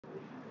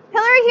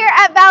We're here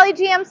at Valley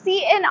GMC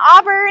in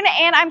Auburn,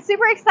 and I'm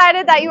super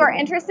excited that you are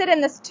interested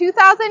in this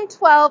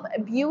 2012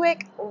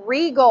 Buick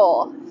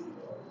Regal.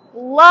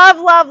 Love,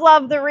 love,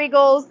 love the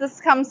Regals.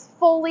 This comes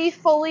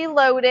fully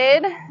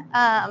loaded.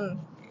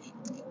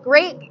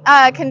 Great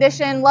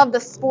condition. Love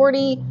the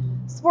sporty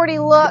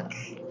look.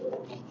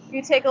 If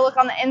you take a look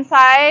on the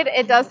inside,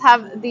 it does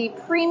have the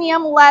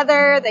premium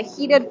leather, the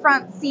heated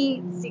front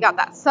seats. You got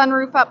that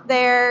sunroof up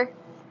there,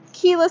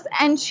 keyless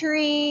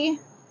entry,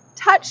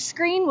 touch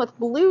screen with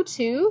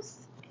Bluetooth,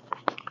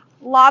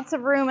 lots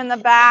of room in the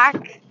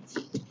back.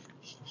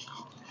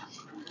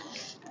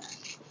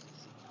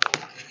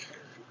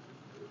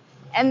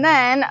 And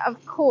then,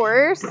 of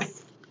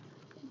course,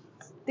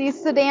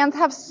 these sedans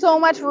have so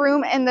much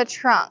room in the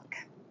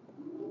trunk.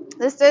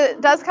 This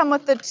does come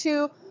with the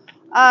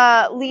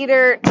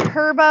 2-liter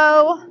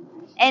turbo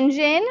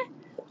engine.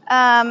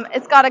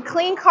 It's got a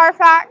clean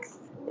Carfax,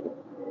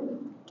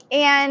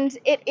 and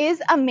it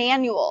is a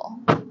manual.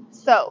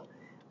 So,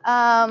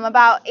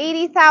 about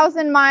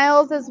 80,000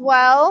 miles as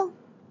well.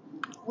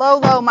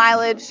 Low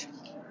mileage.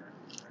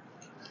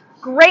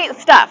 Great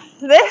stuff.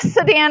 This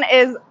sedan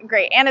is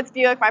great, and it's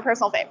Buick, my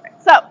personal favorite.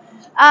 So,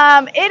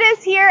 it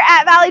is here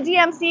at Valley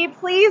GMC.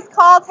 Please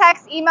call,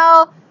 text,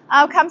 email,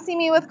 come see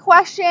me with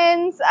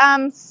questions.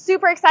 I'm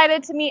super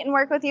excited to meet and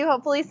work with you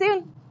hopefully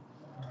soon.